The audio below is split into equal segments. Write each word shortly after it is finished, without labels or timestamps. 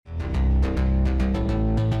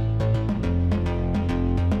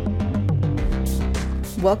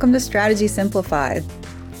Welcome to Strategy Simplified.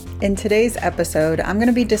 In today's episode, I'm going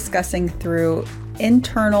to be discussing through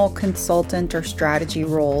internal consultant or strategy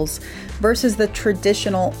roles versus the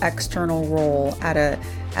traditional external role at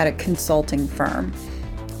a consulting firm.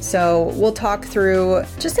 So we'll talk through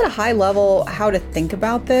just at a high level how to think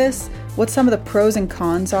about this, what some of the pros and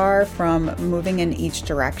cons are from moving in each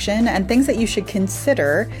direction, and things that you should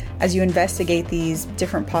consider as you investigate these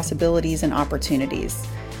different possibilities and opportunities.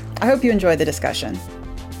 I hope you enjoy the discussion.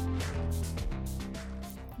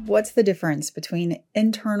 What's the difference between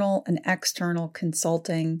internal and external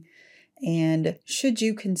consulting, and should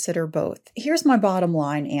you consider both? Here's my bottom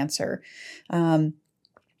line answer.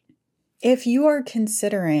 If you are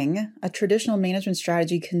considering a traditional management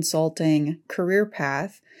strategy consulting career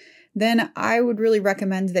path, then I would really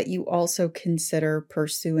recommend that you also consider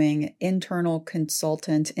pursuing internal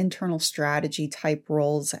consultant, internal strategy type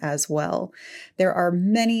roles as well. There are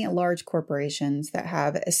many large corporations that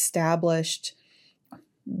have established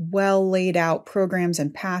well laid out programs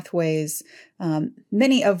and pathways,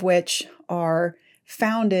 many of which are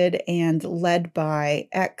founded and led by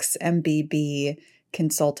ex-MBB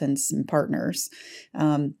consultants and partners.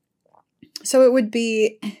 So it would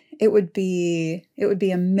be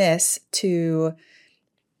a miss to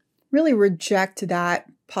really reject that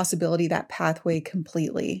possibility, that pathway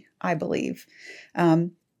completely, I believe.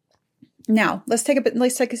 Now let's take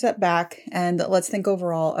a step back and let's think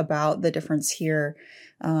overall about the difference here.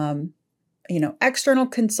 External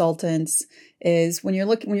consultants is when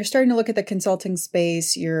you're starting to look at the consulting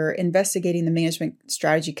space, you're investigating the management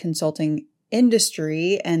strategy consulting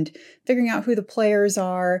industry and figuring out who the players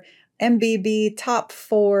are, MBB, top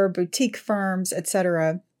 4, boutique firms,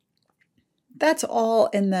 etc. That's all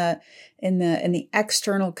in the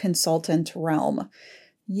external consultant realm.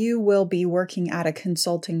 You will be working at a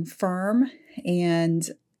consulting firm and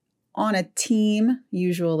on a team.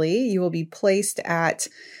 Usually, you will be placed at,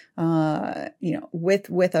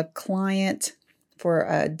 with a client for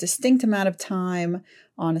a distinct amount of time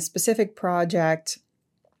on a specific project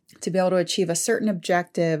to be able to achieve a certain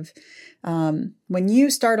objective. When you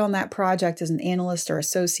start on that project as an analyst or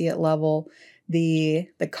associate level, the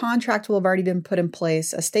contract will have already been put in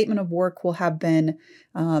place. A statement of work will have been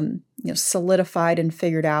solidified and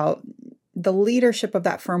figured out. The leadership of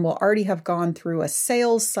that firm will already have gone through a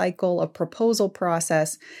sales cycle, a proposal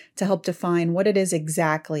process to help define what it is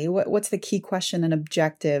exactly, what's the key question and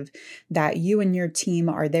objective that you and your team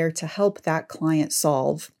are there to help that client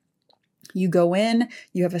solve. You go in,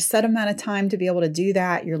 you have a set amount of time to be able to do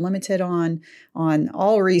that. You're limited on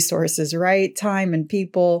all resources, right? Time and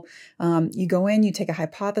people. You go in, you take a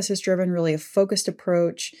hypothesis-driven, really a focused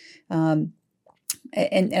approach. In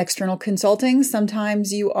external consulting,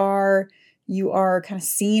 sometimes you are kind of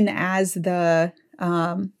seen as the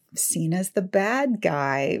bad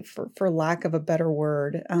guy, for lack of a better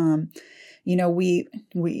word. A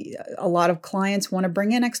lot of clients want to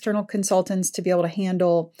bring in external consultants to be able to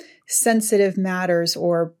handle sensitive matters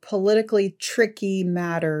or politically tricky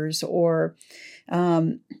matters, or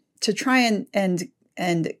to try and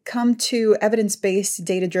come to evidence-based,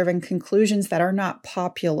 data-driven conclusions that are not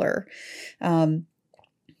popular.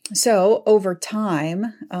 So over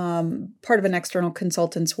time, part of an external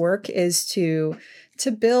consultant's work is to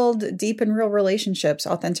build deep and real relationships,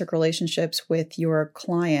 authentic relationships with your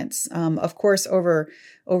clients. Of course, over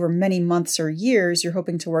many months or years, you're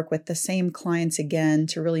hoping to work with the same clients again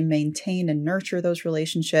to really maintain and nurture those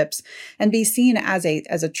relationships and be seen as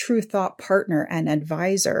a true thought partner and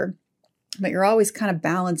advisor. But you're always kind of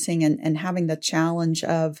balancing and having the challenge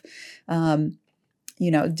of,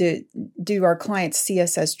 do our clients see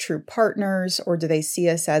us as true partners, or do they see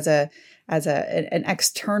us as an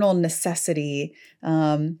external necessity,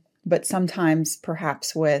 but sometimes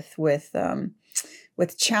perhaps with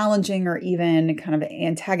challenging or even kind of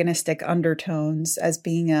antagonistic undertones as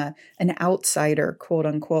being an outsider, quote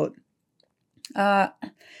unquote.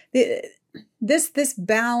 This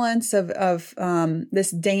balance of this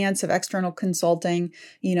dance of external consulting,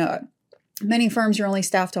 many firms you're only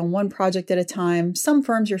staffed on one project at a time. Some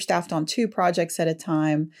firms you're staffed on 2 projects at a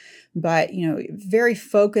time, but very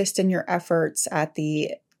focused in your efforts at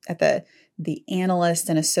the analyst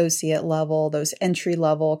and associate level, those entry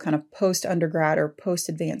level kind of post undergrad or post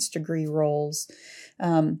advanced degree roles.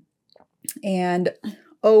 And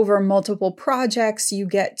over multiple projects, you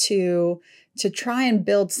get to try and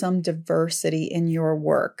build some diversity in your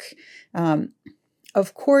work.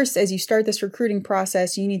 Of course, as you start this recruiting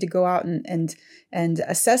process, you need to go out and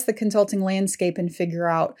assess the consulting landscape and figure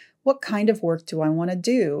out what kind of work do I want to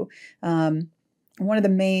do. One of the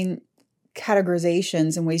main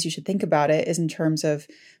categorizations and ways you should think about it is in terms of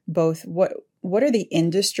both what are the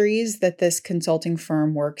industries that this consulting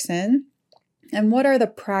firm works in, and what are the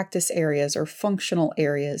practice areas or functional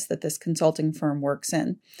areas that this consulting firm works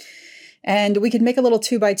in. And we could make a little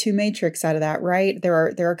 2x2 matrix out of that, right?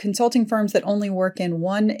 There are consulting firms that only work in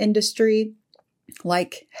one industry,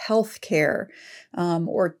 like healthcare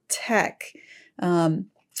or tech. And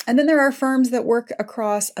then there are firms that work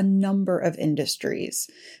across a number of industries,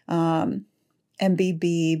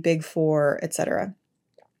 MBB, Big Four, etc.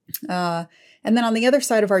 And then on the other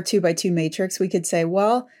side of our 2x2 matrix, we could say,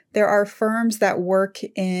 well, there are firms that work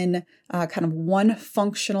in kind of one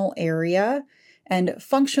functional area, and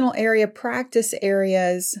functional area practice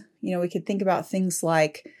areas, we could think about things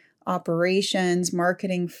like operations,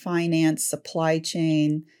 marketing, finance, supply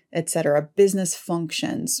chain, etc., business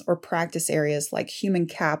functions, or practice areas like human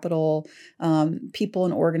capital, people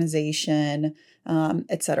and organization,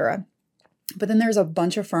 etc. But then there's a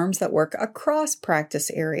bunch of firms that work across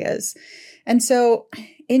practice areas. And so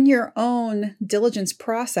in your own diligence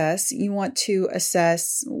process, you want to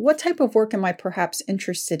assess what type of work am I perhaps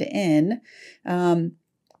interested in,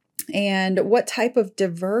 and what type of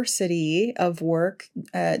diversity of work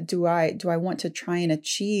do I want to try and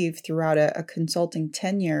achieve throughout a consulting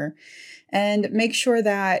tenure, and make sure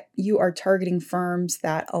that you are targeting firms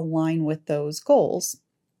that align with those goals.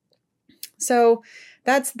 So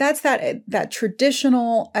that's that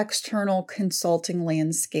traditional external consulting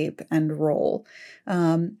landscape and role.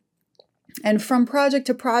 And from project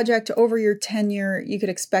to project over your tenure, you could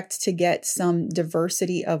expect to get some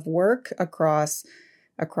diversity of work across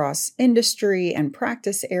industry and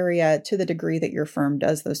practice area to the degree that your firm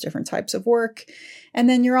does those different types of work. And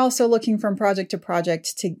then you're also looking from project to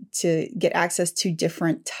project to get access to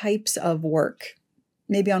different types of work.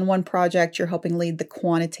 Maybe on one project, you're helping lead the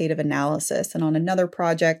quantitative analysis. And on another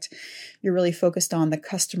project, you're really focused on the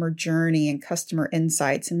customer journey and customer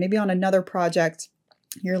insights. And maybe on another project,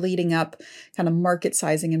 you're leading up kind of market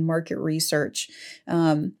sizing and market research,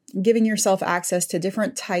 giving yourself access to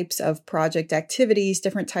different types of project activities,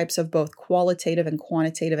 different types of both qualitative and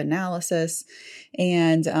quantitative analysis,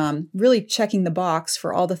 and really checking the box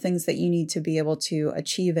for all the things that you need to be able to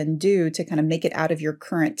achieve and do to kind of make it out of your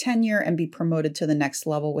current tenure and be promoted to the next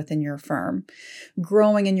level within your firm,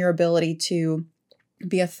 growing in your ability to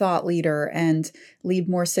be a thought leader and lead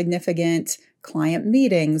more significant client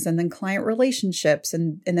meetings, and then client relationships,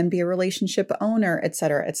 and then be a relationship owner, et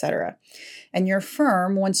cetera, et cetera. And your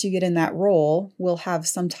firm, once you get in that role, will have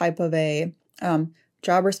some type of a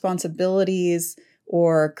job responsibilities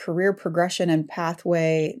or career progression and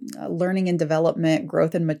pathway, learning and development,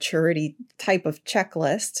 growth and maturity type of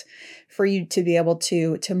checklist for you to be able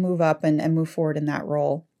to move up and move forward in that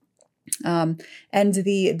role. And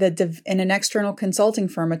in an external consulting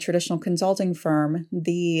firm, a traditional consulting firm,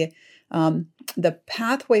 the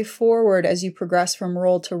pathway forward as you progress from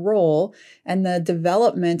role to role, and the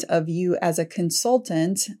development of you as a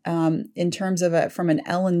consultant, in terms of from an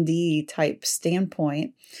L&D type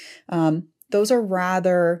standpoint, those are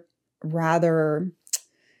rather, I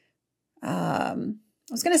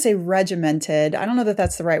was going to say regimented. I don't know that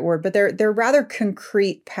that's the right word, but they're rather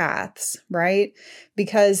concrete paths, right?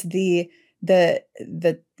 Because the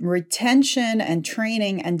retention and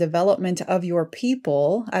training and development of your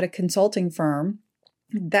people at a consulting firm,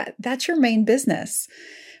 that's your main business.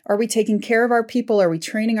 Are we taking care of our people? Are we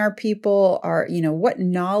training our people? What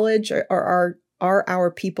knowledge are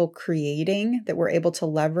our people creating that we're able to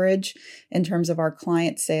leverage in terms of our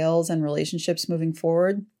client sales and relationships moving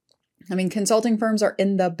forward? I mean, consulting firms are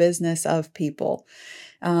in the business of people.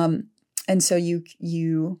 And so you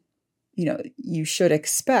should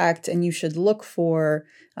expect and you should look for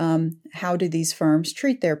how do these firms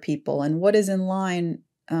treat their people, and what is in line,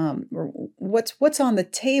 or what's on the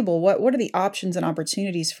table, what are the options and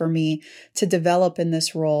opportunities for me to develop in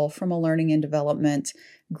this role from a learning and development,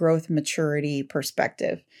 growth, maturity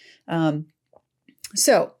perspective.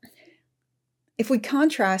 So if we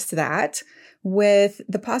contrast that with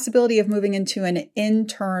the possibility of moving into an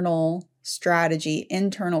internal strategy,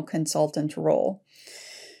 internal consultant role.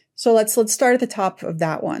 So let's start at the top of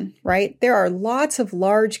that one, right? There are lots of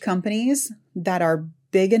large companies that are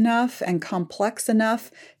big enough and complex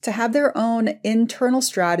enough to have their own internal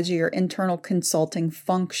strategy or internal consulting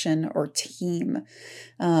function or team,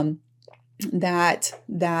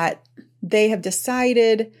 that they have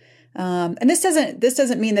decided. And this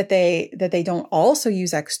doesn't mean that they don't also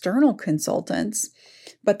use external consultants,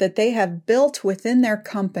 but that they have built within their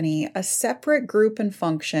company a separate group and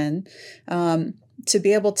function, to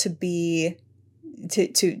be able to be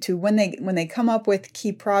to when they come up with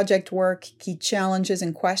key project work, key challenges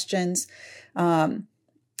and questions,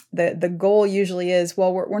 the goal usually is,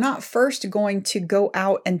 well, we're not first going to go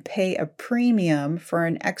out and pay a premium for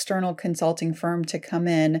an external consulting firm to come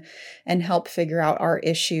in and help figure out our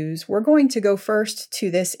issues. We're going to go first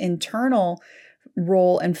to this internal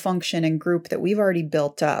role and function and group that we've already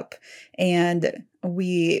built up. And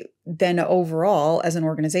we then overall, as an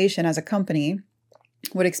organization, as a company,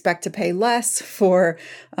 would expect to pay less for,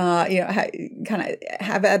 kind of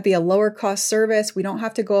have that be a lower cost service. We don't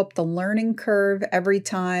have to go up the learning curve every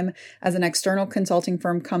time as an external consulting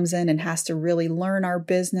firm comes in and has to really learn our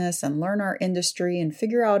business and learn our industry and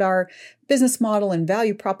figure out our business model and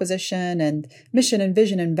value proposition and mission and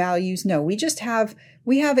vision and values. No,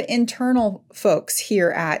 we have internal folks here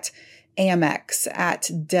at Amex, at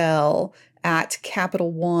Dell, at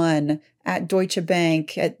Capital One, at Deutsche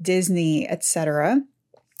Bank, at Disney, etc.,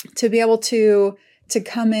 to be able to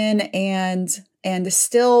come in and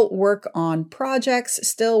still work on projects,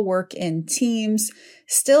 still work in teams,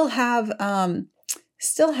 still have a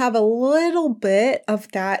little bit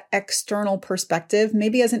of that external perspective.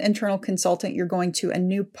 Maybe as an internal consultant, you're going to a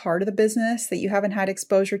new part of the business that you haven't had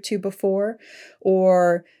exposure to before,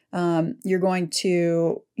 or you're going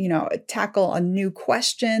to, tackle a new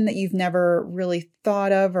question that you've never really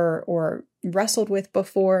thought of or wrestled with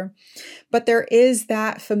before. But there is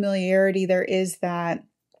that familiarity. There is that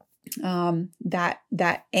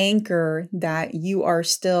anchor that you are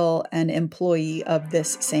still an employee of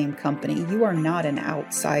this same company. You are not an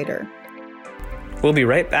outsider. We'll be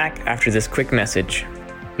right back after this quick message.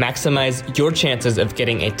 Maximize your chances of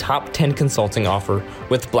getting a top 10 consulting offer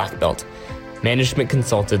with Black Belt, Management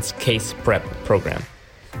Consultant's Case Prep Program.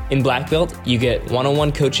 In Black Belt, you get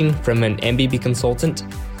one-on-one coaching from an MBB consultant,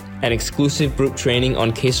 an exclusive group training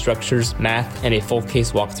on case structures, math, and a full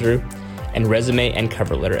case walkthrough, and resume and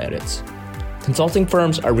cover letter edits. Consulting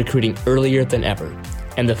firms are recruiting earlier than ever,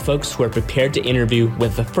 and the folks who are prepared to interview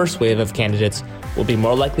with the first wave of candidates will be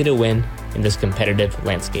more likely to win in this competitive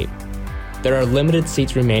landscape. There are limited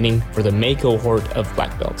seats remaining for the May cohort of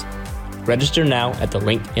Black Belt. Register now at the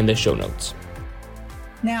link in the show notes.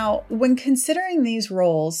 Now, when considering these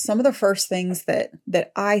roles, some of the first things that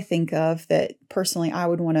I think of that personally I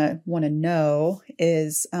would want to know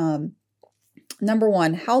is, number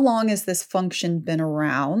one, how long has this function been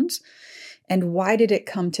around, and why did it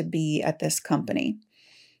come to be at this company?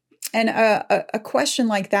 And a question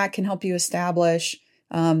like that can help you establish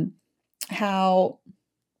how,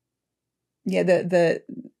 the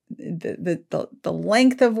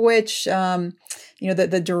length of which,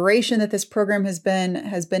 the duration that this program has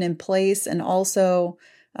been in place, and also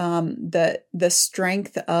the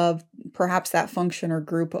strength of perhaps that function or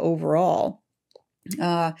group overall.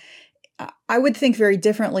 I would think very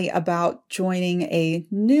differently about joining a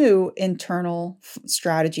new internal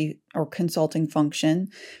strategy or consulting function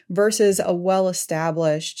versus a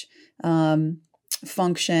well-established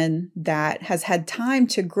function that has had time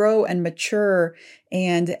to grow and mature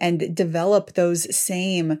and develop those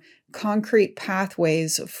same concrete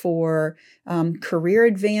pathways for career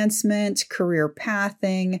advancement, career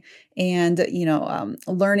pathing, and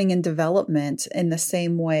learning and development in the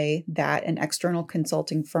same way that an external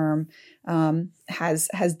consulting firm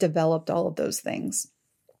has developed all of those things.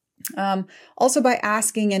 Also, by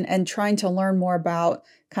asking and trying to learn more about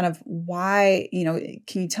kind of why,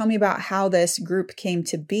 can you tell me about how this group came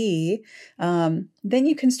to be? Then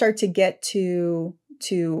you can start to get to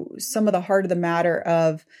some of the heart of the matter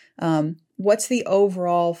of what's the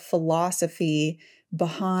overall philosophy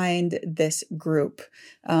behind this group.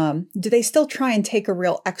 Do they still try and take a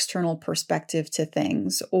real external perspective to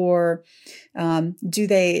things, or do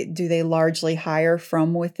they largely hire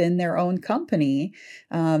from within their own company?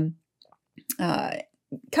 Coming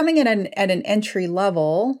in at an entry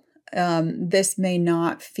level, this may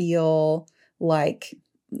not feel like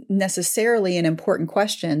necessarily an important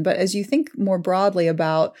question, but as you think more broadly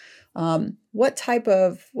about what type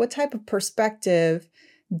of perspective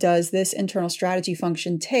does this internal strategy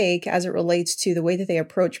function take as it relates to the way that they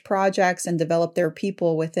approach projects and develop their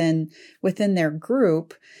people within their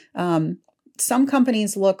group, some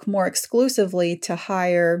companies look more exclusively to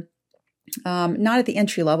hire not at the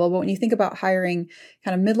entry level, but when you think about hiring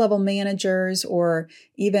kind of mid-level managers or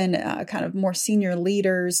even kind of more senior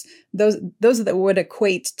leaders, those that would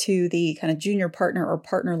equate to the kind of junior partner or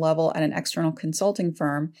partner level at an external consulting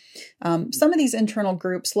firm. Some of these internal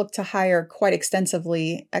groups look to hire quite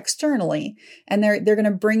extensively externally, and they're going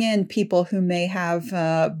to bring in people who may have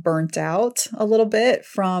burnt out a little bit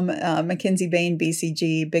from McKinsey, Bain,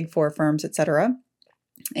 BCG, Big Four firms, etc.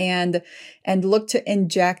 and look to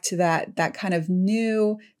inject that kind of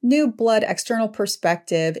new blood, external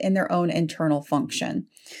perspective in their own internal function.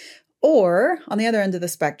 Or on the other end of the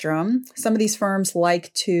spectrum, some of these firms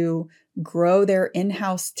like to grow their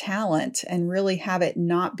in-house talent and really have it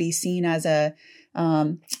not be seen as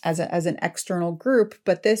an external group,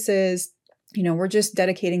 but this is, we're just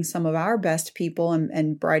dedicating some of our best people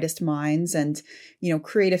and brightest minds and,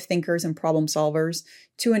 creative thinkers and problem solvers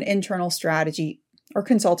to an internal strategy or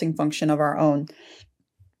consulting function of our own.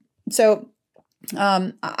 So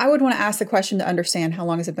I would want to ask the question to understand how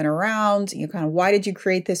long has it been around, kind of why did you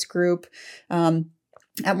create this group?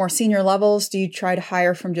 At more senior levels, do you try to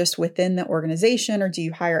hire from just within the organization or do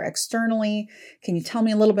you hire externally? Can you tell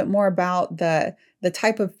me a little bit more about the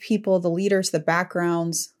type of people, the leaders, the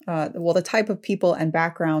backgrounds, the type of people and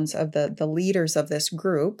backgrounds of the leaders of this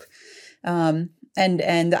group?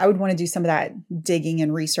 And I would want to do some of that digging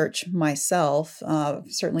and research myself,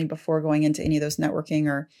 certainly before going into any of those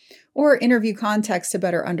networking or interview contexts to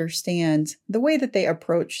better understand the way that they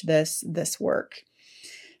approach this work.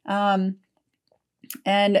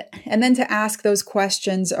 And then to ask those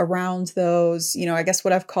questions around those, I guess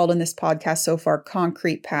what I've called in this podcast so far,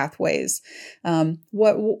 concrete pathways.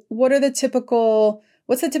 What's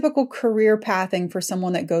the typical career pathing for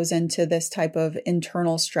someone that goes into this type of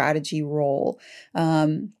internal strategy role?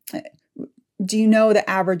 Do you know the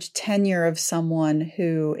average tenure of someone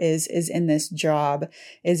who is in this job?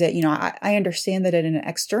 Is it, I understand that in an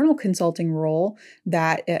external consulting role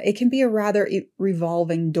that it can be a rather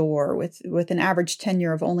revolving door with an average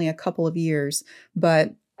tenure of only a couple of years,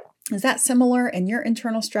 but is that similar in your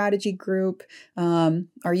internal strategy group?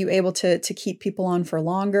 Are you able to keep people on for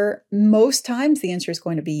longer? Most times the answer is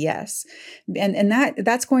going to be yes. And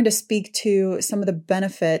that's going to speak to some of the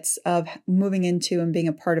benefits of moving into and being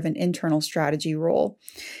a part of an internal strategy role.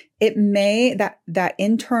 It may, that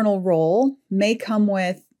internal role may come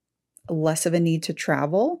with less of a need to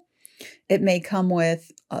travel. It may come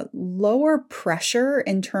with lower pressure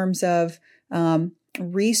in terms of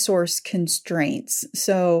resource constraints.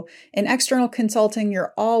 So in external consulting,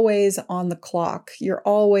 you're always on the clock. You're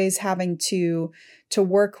always having to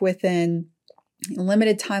work within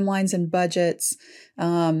limited timelines and budgets,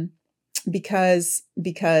 because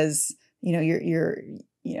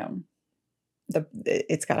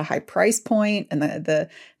it's got a high price point and the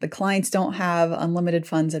clients don't have unlimited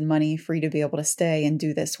funds and money for you to be able to stay and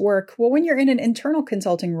do this work. Well, when you're in an internal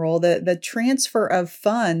consulting role, the transfer of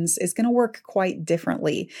funds is going to work quite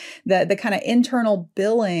differently. The kind of internal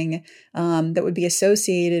billing that would be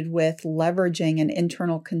associated with leveraging an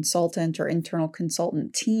internal consultant or internal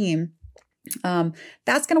consultant team,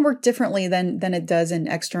 that's going to work differently than it does in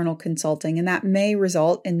external consulting. And that may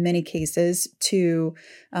result in many cases to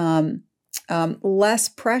less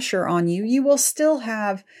pressure on you. You will still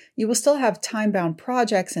have time-bound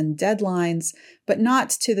projects and deadlines, but not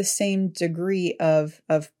to the same degree of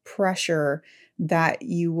pressure that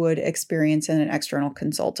you would experience in an external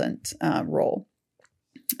consultant role.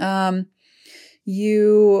 In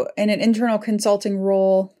an internal consulting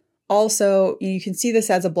role, also, you can see this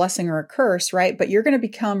as a blessing or a curse, right? But you're going to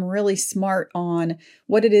become really smart on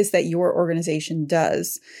what it is that your organization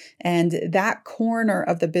does and that corner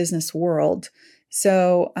of the business world.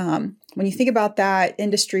 So when you think about that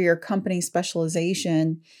industry or company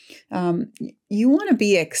specialization, you want to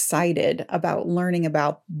be excited about learning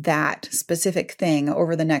about that specific thing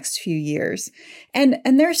over the next few years. And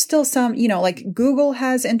there's still some, like Google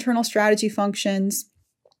has internal strategy functions.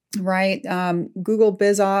 Right. Google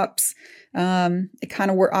BizOps, it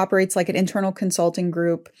kind of operates like an internal consulting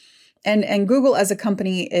group. And Google as a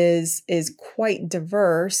company is quite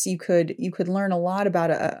diverse. You could learn a lot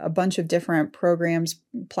about a bunch of different programs,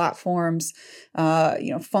 platforms,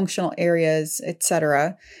 functional areas,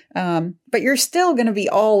 etc. But you're still going to be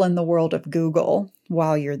all in the world of Google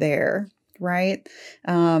while you're there, right?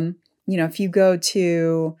 If you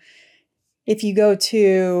go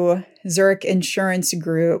to Zurich Insurance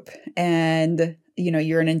Group and,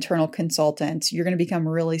 you're an internal consultant, you're going to become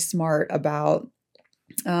really smart about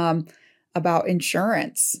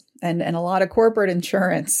insurance and a lot of corporate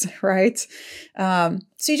insurance, right? So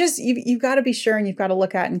you've got to be sure and you've got to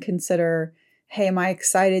look at and consider, hey, am I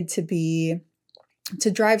excited to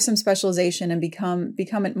drive some specialization and become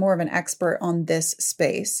more of an expert on this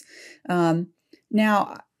space?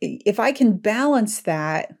 Now, if I can balance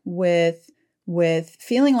that with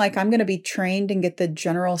feeling like I'm going to be trained and get the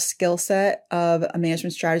general skill set of a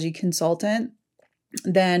management strategy consultant,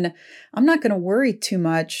 then I'm not going to worry too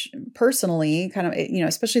much personally, kind of,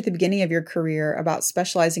 especially at the beginning of your career about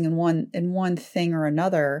specializing in one thing or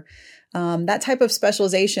another. That type of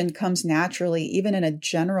specialization comes naturally, even in a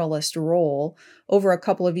generalist role. Over a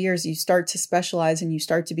couple of years, you start to specialize and you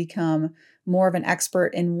start to become more of an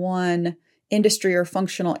expert in one industry or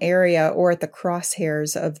functional area, or at the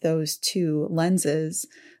crosshairs of those two lenses.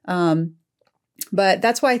 But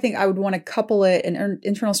that's why I think I would want to couple it an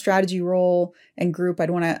internal strategy role and group. I'd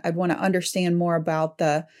want to understand more about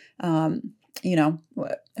the,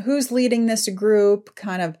 who's leading this group,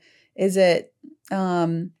 kind of, is it,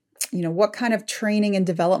 what kind of training and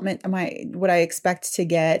development would I expect to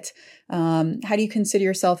get? How do you consider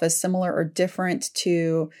yourself as similar or different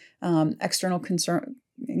to external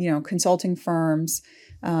consulting firms?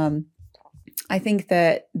 I think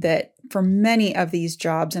that for many of these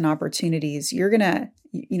jobs and opportunities, you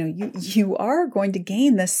are going to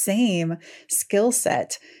gain the same skill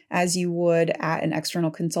set as you would at an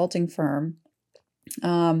external consulting firm.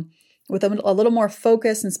 With a little more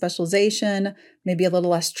focus and specialization, maybe a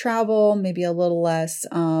little less travel, maybe a little less,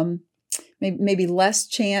 maybe less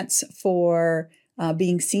chance for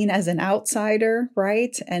being seen as an outsider,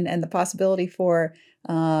 right? And the possibility for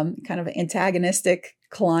kind of antagonistic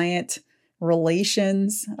client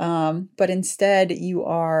relations. But instead, you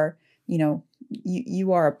are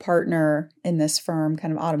a partner in this firm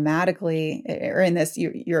kind of automatically, or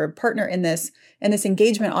you're a partner in this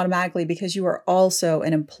engagement automatically because you are also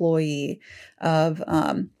an employee of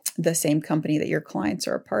the same company that your clients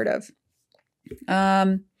are a part of.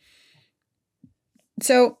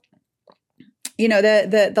 So,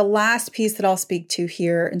 the last piece that I'll speak to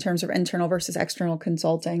here in terms of internal versus external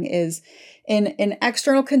consulting is in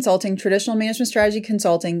external consulting, traditional management strategy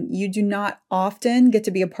consulting, you do not often get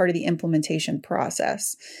to be a part of the implementation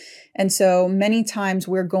process. And so many times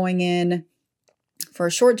we're going in for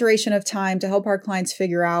a short duration of time to help our clients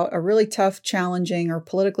figure out a really tough, challenging, or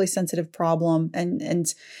politically sensitive problem.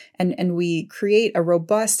 And we create a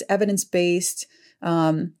robust, evidence-based,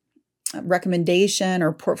 recommendation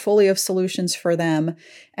or portfolio of solutions for them.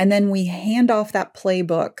 And then we hand off that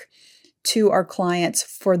playbook to our clients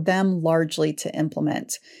for them largely to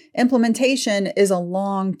implement. Implementation is a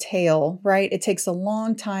long tail, right? It takes a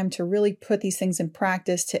long time to really put these things in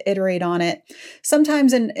practice, to iterate on it.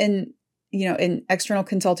 Sometimes in external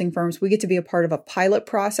consulting firms, we get to be a part of a pilot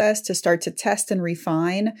process to start to test and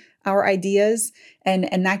refine our ideas.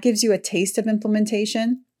 And that gives you a taste of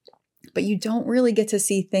implementation. But you don't really get to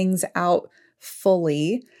see things out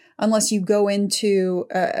fully unless you go into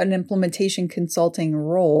an implementation consulting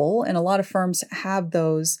role. And a lot of firms have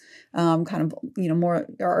those more,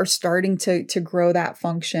 are starting to grow that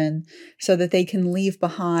function so that they can leave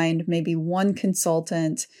behind maybe one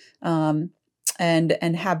consultant and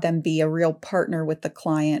have them be a real partner with the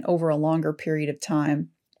client over a longer period of time.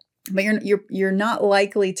 But you're not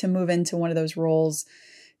likely to move into one of those roles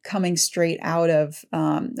coming straight out of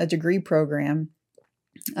a degree program.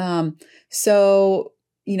 So,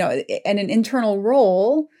 in an internal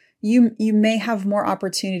role, you may have more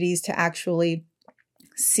opportunities to actually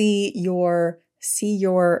see your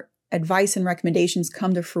advice and recommendations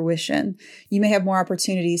come to fruition. You may have more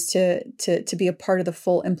opportunities to be a part of the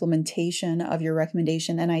full implementation of your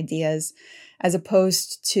recommendation and ideas, as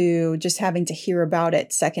opposed to just having to hear about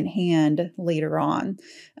it secondhand later on.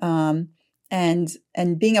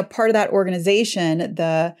 And being a part of that organization,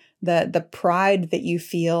 the pride that you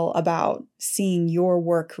feel about seeing your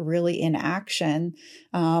work really in action.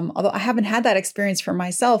 Although I haven't had that experience for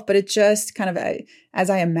myself, but it just kind of, as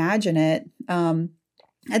I imagine it,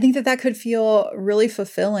 I think that could feel really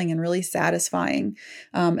fulfilling and really satisfying.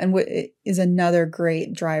 And is another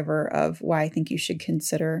great driver of why I think you should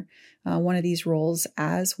consider one of these roles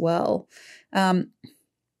as well.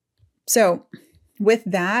 So with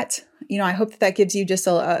that, I hope that gives you just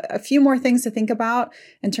a few more things to think about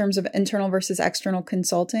in terms of internal versus external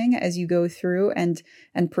consulting as you go through and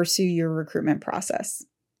pursue your recruitment process.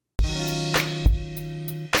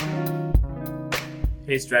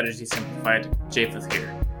 Hey, Strategy Simplified, Japheth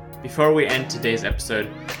here. Before we end today's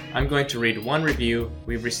episode, I'm going to read one review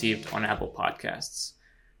we've received on Apple Podcasts.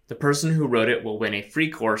 The person who wrote it will win a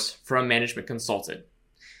free course from a management consultant.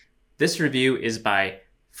 This review is by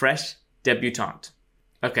Fresh Debutante.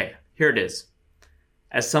 Okay, here it is.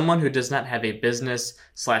 As someone who does not have a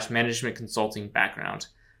business/management consulting background,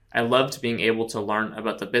 I loved being able to learn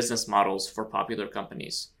about the business models for popular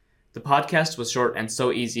companies. The podcast was short and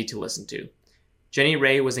so easy to listen to. Jenny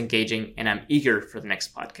Ray was engaging, and I'm eager for the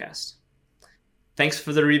next podcast. Thanks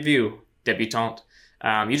for the review, Debutante.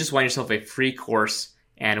 You just won yourself a free course,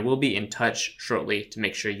 and we'll be in touch shortly to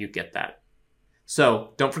make sure you get that.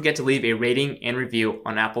 So don't forget to leave a rating and review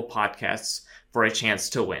on Apple Podcasts for a chance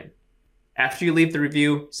to win. After you leave the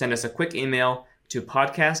review, send us a quick email to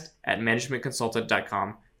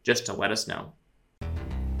podcast@managementconsulted.com just to let us know.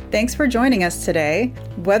 Thanks for joining us today.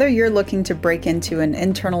 Whether you're looking to break into an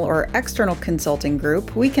internal or external consulting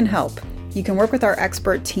group, we can help. You can work with our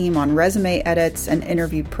expert team on resume edits and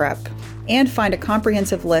interview prep, and find a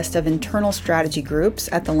comprehensive list of internal strategy groups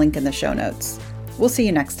at the link in the show notes. We'll see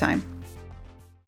you next time.